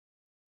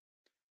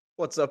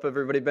What's up,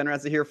 everybody? Ben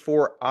Rasa here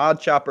for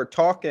Odd Chopper,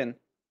 talking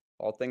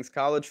all things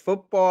college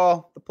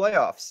football. The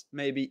playoffs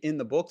may be in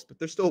the books, but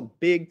there's still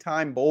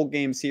big-time bowl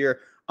games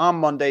here on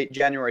Monday,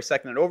 January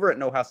 2nd. And over at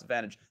No House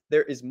Advantage,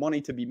 there is money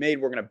to be made.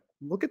 We're going to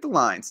look at the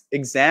lines,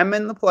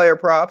 examine the player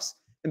props,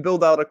 and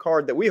build out a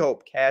card that we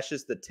hope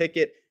cashes the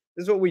ticket.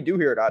 This is what we do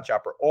here at Odd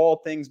Chopper. All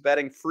things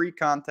betting, free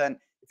content.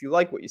 If you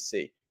like what you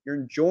see, you're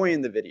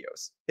enjoying the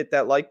videos, hit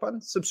that like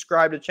button,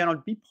 subscribe to the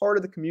channel, be part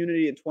of the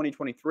community in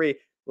 2023.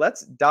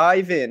 Let's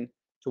dive in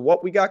to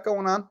what we got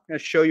going on. I'm going to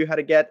show you how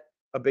to get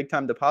a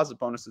big-time deposit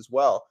bonus as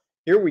well.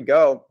 Here we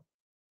go.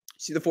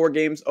 See the 4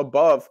 games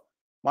above.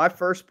 My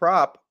first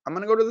prop, I'm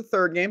going to go to the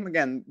third game.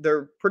 Again,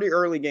 they're pretty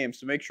early games,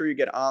 so make sure you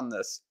get on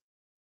this.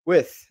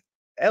 With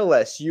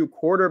LSU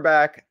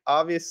quarterback,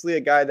 obviously a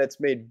guy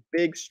that's made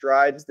big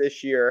strides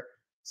this year,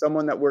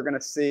 someone that we're going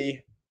to see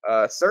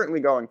certainly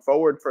going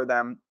forward for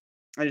them,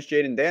 and it's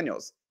Jayden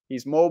Daniels.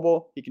 He's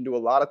mobile. He can do a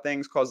lot of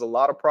things, cause a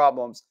lot of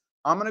problems.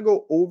 I'm going to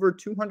go over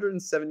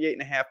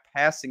 278.5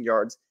 passing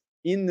yards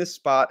in this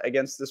spot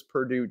against this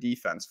Purdue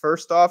defense.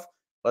 First off,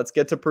 let's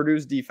get to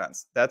Purdue's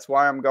defense. That's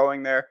why I'm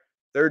going there.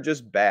 They're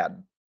just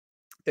bad.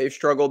 They've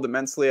struggled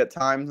immensely at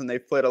times, and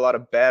they've played a lot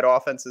of bad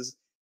offenses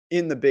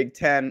in the Big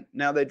Ten.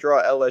 Now they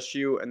draw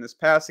LSU, and this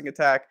passing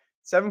attack,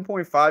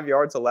 7.5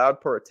 yards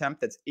allowed per attempt.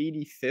 That's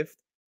 85th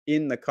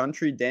in the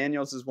country.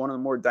 Daniels is one of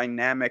the more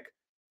dynamic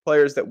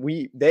players that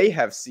they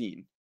have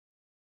seen.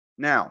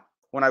 Now,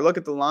 when I look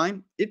at the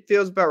line, it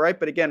feels about right.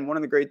 But again, one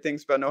of the great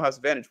things about No House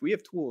Advantage, we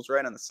have tools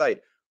right on the site.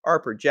 Our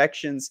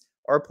projections,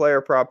 our player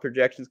prop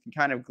projections can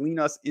kind of glean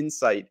us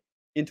insight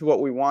into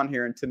what we want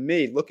here. And to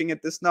me, looking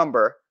at this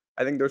number,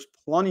 I think there's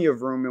plenty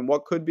of room in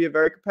what could be a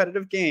very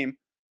competitive game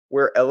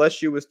where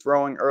LSU is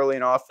throwing early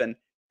and often,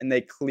 and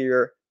they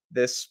clear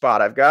this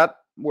spot. I've got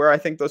where I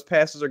think those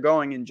passes are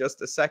going in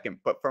just a second.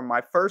 But for my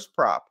first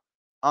prop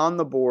on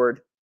the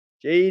board,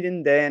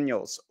 Jayden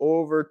Daniels,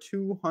 over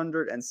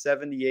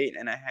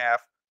 278.5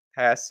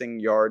 passing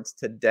yards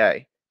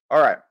today. All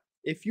right.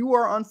 If you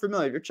are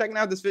unfamiliar, if you're checking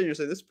out this video and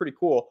say, this is pretty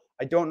cool,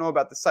 I don't know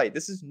about the site.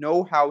 This is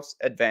No House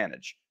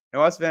Advantage.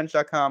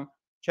 NoHouseAdvantage.com.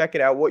 Check it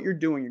out. What you're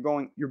doing,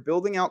 you're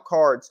building out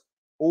cards,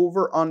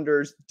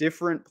 over-unders,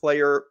 different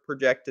player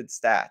projected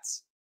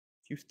stats.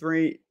 If you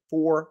 3,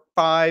 4,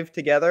 5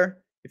 together,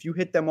 if you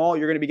hit them all,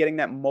 you're going to be getting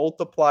that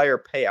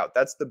multiplier payout.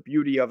 That's the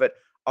beauty of it.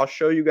 I'll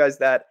show you guys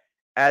that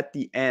at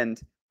the end,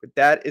 but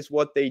that is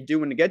what they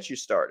do. And to get you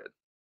started,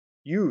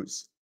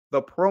 use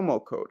the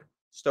promo code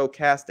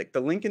Stochastic. The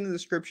link in the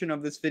description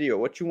of this video.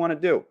 What you want to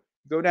do,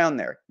 go down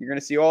there. You're going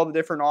to see all the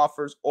different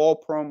offers,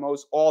 all promos,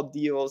 all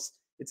deals.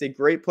 It's a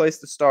great place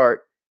to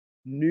start.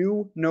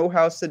 New No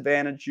House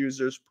Advantage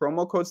users,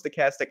 promo code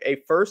Stochastic, a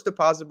first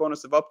deposit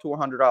bonus of up to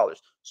 $100.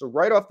 So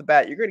right off the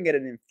bat, you're going to get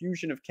an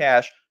infusion of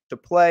cash to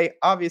play.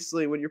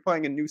 Obviously, when you're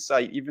playing a new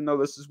site, even though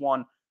this is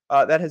one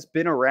that has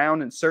been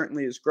around and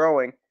certainly is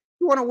growing,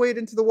 you want to wade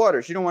into the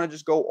waters. You don't want to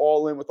just go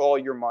all in with all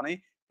your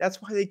money.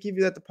 That's why they give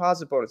you that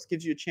deposit bonus. It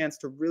gives you a chance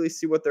to really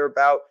see what they're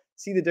about,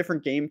 see the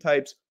different game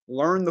types,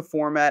 learn the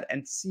format,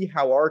 and see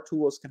how our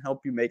tools can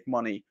help you make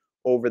money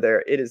over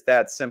there. It is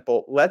that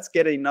simple. Let's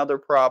get another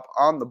prop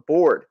on the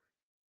board.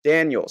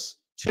 Daniels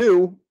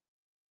to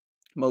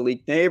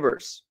Malik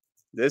Nabers.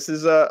 This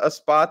is a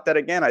spot that,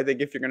 again, I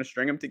think if you're going to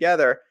string them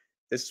together,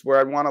 this is where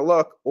I'd want to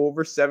look.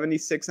 Over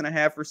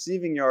 76.5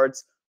 receiving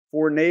yards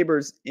for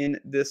Nabers in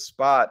this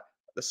spot.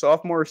 The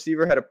sophomore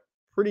receiver had a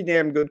pretty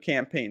damn good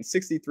campaign.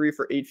 63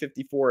 for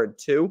 854 and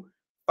 2.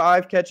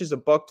 5 catches,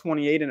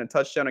 $128 and a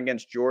touchdown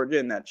against Georgia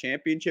in that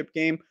championship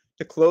game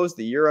to close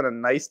the year on a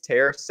nice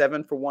tear.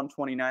 7 for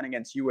 129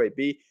 against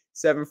UAB.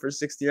 7 for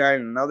 69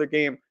 in another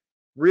game.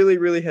 Really,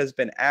 really has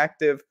been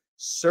active.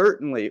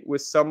 Certainly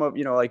with some of,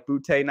 like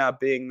Butte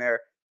not being there,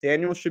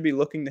 Daniel should be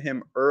looking to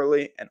him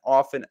early and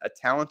often. A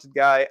talented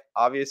guy,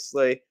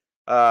 obviously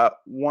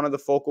one of the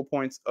focal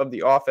points of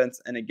the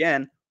offense. And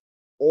again,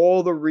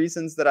 all the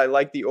reasons that I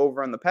like the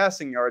over on the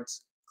passing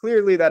yards,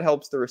 clearly that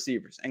helps the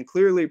receivers. And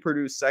clearly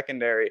Purdue's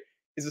secondary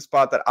is a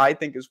spot that I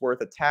think is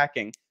worth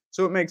attacking.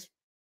 So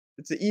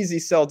it's an easy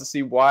sell to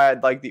see why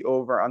I'd like the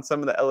over on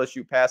some of the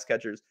LSU pass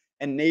catchers.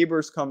 And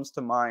Nabers comes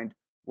to mind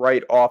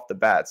right off the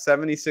bat.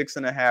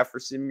 76.5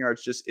 receiving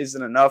yards just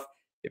isn't enough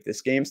if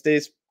this game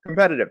stays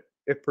competitive.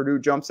 If Purdue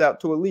jumps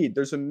out to a lead,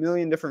 there's a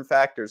million different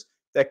factors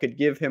that could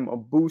give him a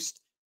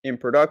boost in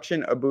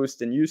production, a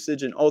boost in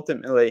usage, and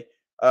ultimately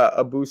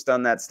a boost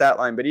on that stat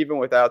line. But even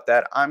without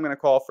that, I'm going to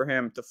call for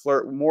him to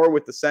flirt more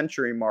with the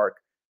century mark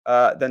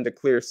than to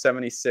clear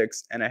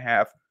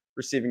 76.5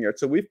 receiving yards.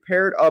 So we've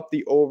paired up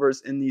the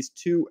overs in these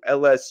 2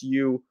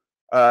 LSU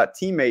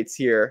teammates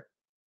here.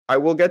 I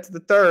will get to the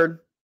third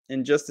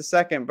in just a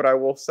second, but I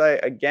will say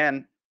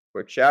again,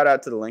 quick shout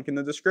out to the link in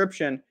the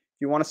description.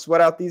 If you want to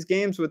sweat out these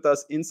games with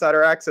us,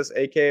 Insider Access,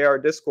 aka our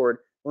Discord,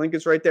 the link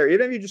is right there.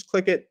 Even if you just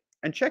click it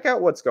and check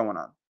out what's going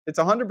on, it's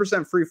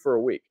 100% free for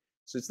a week.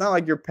 So it's not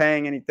like you're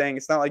paying anything.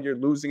 It's not like you're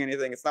losing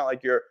anything. It's not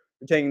like you're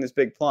taking this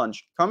big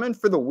plunge. Come in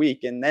for the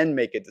week and then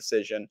make a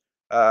decision.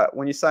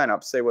 When you sign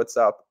up, say what's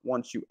up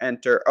once you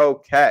enter.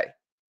 Okay.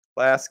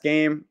 Last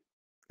game.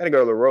 Got to go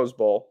to the Rose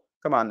Bowl.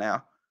 Come on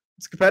now.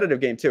 It's a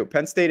competitive game, too.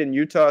 Penn State and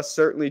Utah,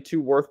 certainly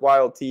two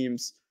worthwhile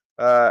teams.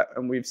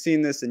 And we've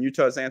seen this, and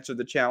Utah's answered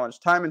the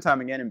challenge time and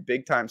time again in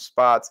big-time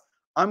spots.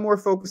 I'm more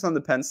focused on the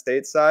Penn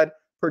State side,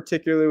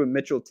 particularly with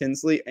Mitchell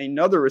Tinsley,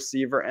 another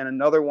receiver, and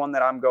another one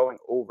that I'm going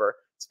over.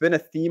 It's been a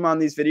theme on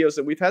these videos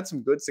that we've had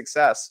some good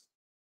success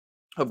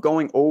of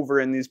going over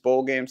in these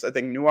bowl games. I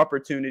think new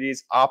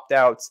opportunities,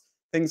 opt-outs,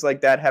 things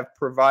like that have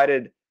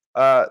provided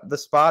the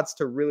spots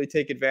to really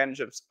take advantage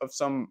of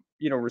some,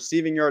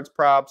 receiving yards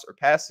props or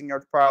passing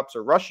yards props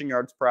or rushing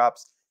yards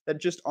props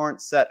that just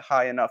aren't set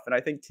high enough. And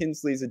I think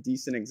Tinsley's a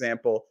decent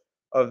example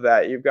of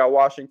that. You've got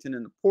Washington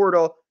in the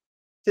portal.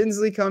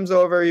 Tinsley comes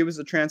over. He was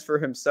a transfer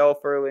himself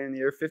early in the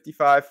year,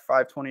 55,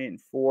 528,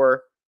 and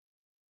 4.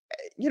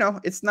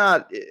 It's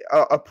not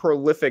a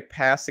prolific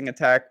passing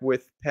attack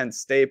with Penn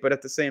State, but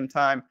at the same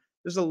time,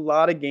 there's a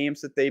lot of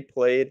games that they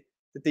played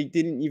that they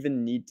didn't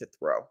even need to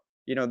throw.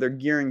 They're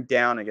gearing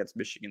down against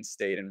Michigan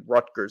State and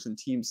Rutgers and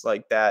teams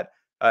like that,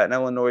 and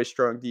Illinois'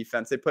 strong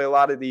defense. They play a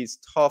lot of these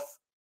tough,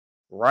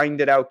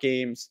 grinded out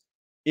games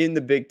in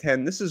the Big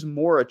Ten. This is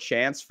more a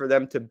chance for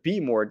them to be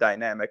more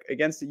dynamic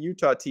against a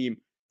Utah team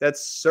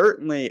that's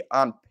certainly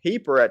on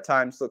paper at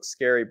times looks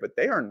scary, but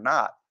they are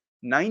not.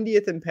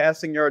 90th in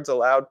passing yards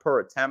allowed per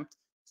attempt.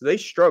 So they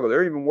struggle.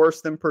 They're even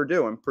worse than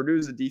Purdue. And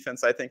Purdue's a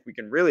defense I think we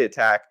can really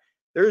attack.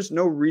 There's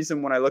no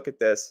reason when I look at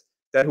this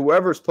that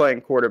whoever's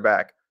playing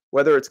quarterback,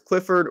 whether it's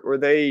Clifford or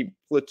they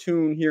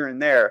platoon here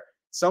and there,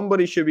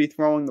 somebody should be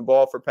throwing the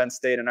ball for Penn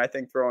State, and I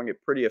think throwing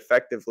it pretty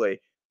effectively.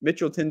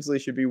 Mitchell Tinsley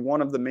should be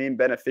one of the main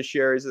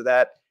beneficiaries of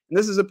that. And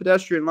this is a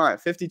pedestrian line,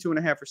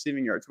 52.5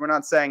 receiving yards. We're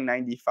not saying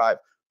 95.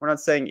 We're not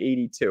saying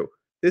 82.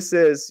 This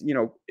is,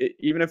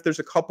 even if there's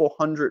a couple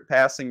hundred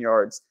passing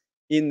yards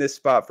in this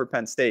spot for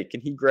Penn State, can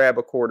he grab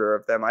a quarter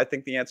of them? I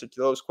think the answer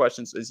to those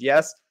questions is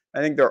yes.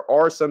 I think there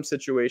are some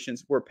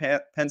situations where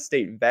Penn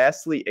State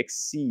vastly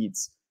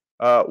exceeds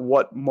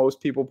what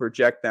most people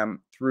project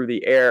them through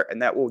the air,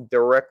 and that will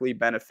directly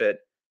benefit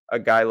a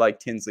guy like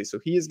Tinsley. So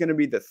he is going to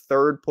be the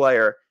third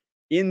player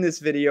in this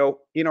video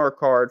in our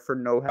card for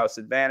No House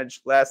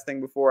Advantage. Last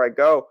thing before I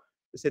go,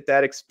 just hit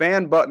that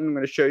expand button. I'm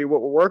going to show you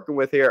what we're working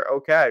with here.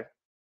 Okay.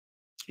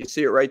 You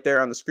see it right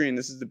there on the screen.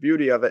 This is the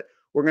beauty of it.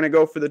 We're going to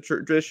go for the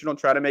traditional,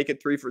 try to make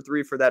it 3 for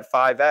 3 for that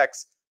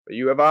 5X. But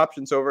you have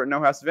options over at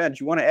No House Advantage.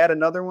 You want to add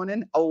another one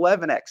in?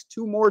 11X.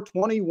 2 more,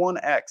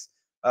 21X.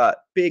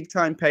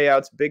 Big-time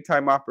payouts,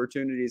 big-time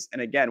opportunities.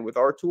 And again, with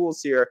our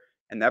tools here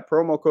and that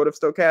promo code of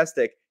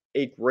Stochastic,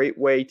 a great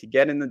way to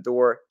get in the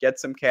door, get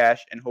some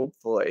cash, and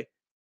hopefully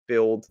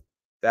build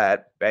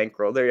that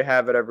bankroll. There you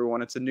have it,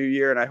 everyone. It's a new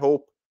year, and I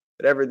hope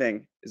that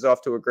everything is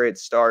off to a great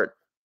start.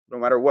 No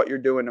matter what you're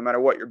doing, no matter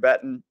what you're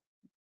betting,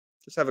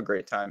 just have a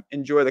great time.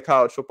 Enjoy the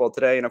college football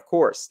today. And, of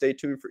course, stay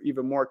tuned for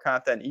even more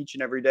content each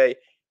and every day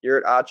here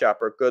at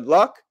OddsShopper. Good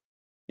luck,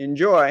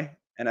 enjoy,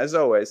 and as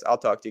always, I'll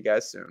talk to you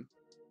guys soon.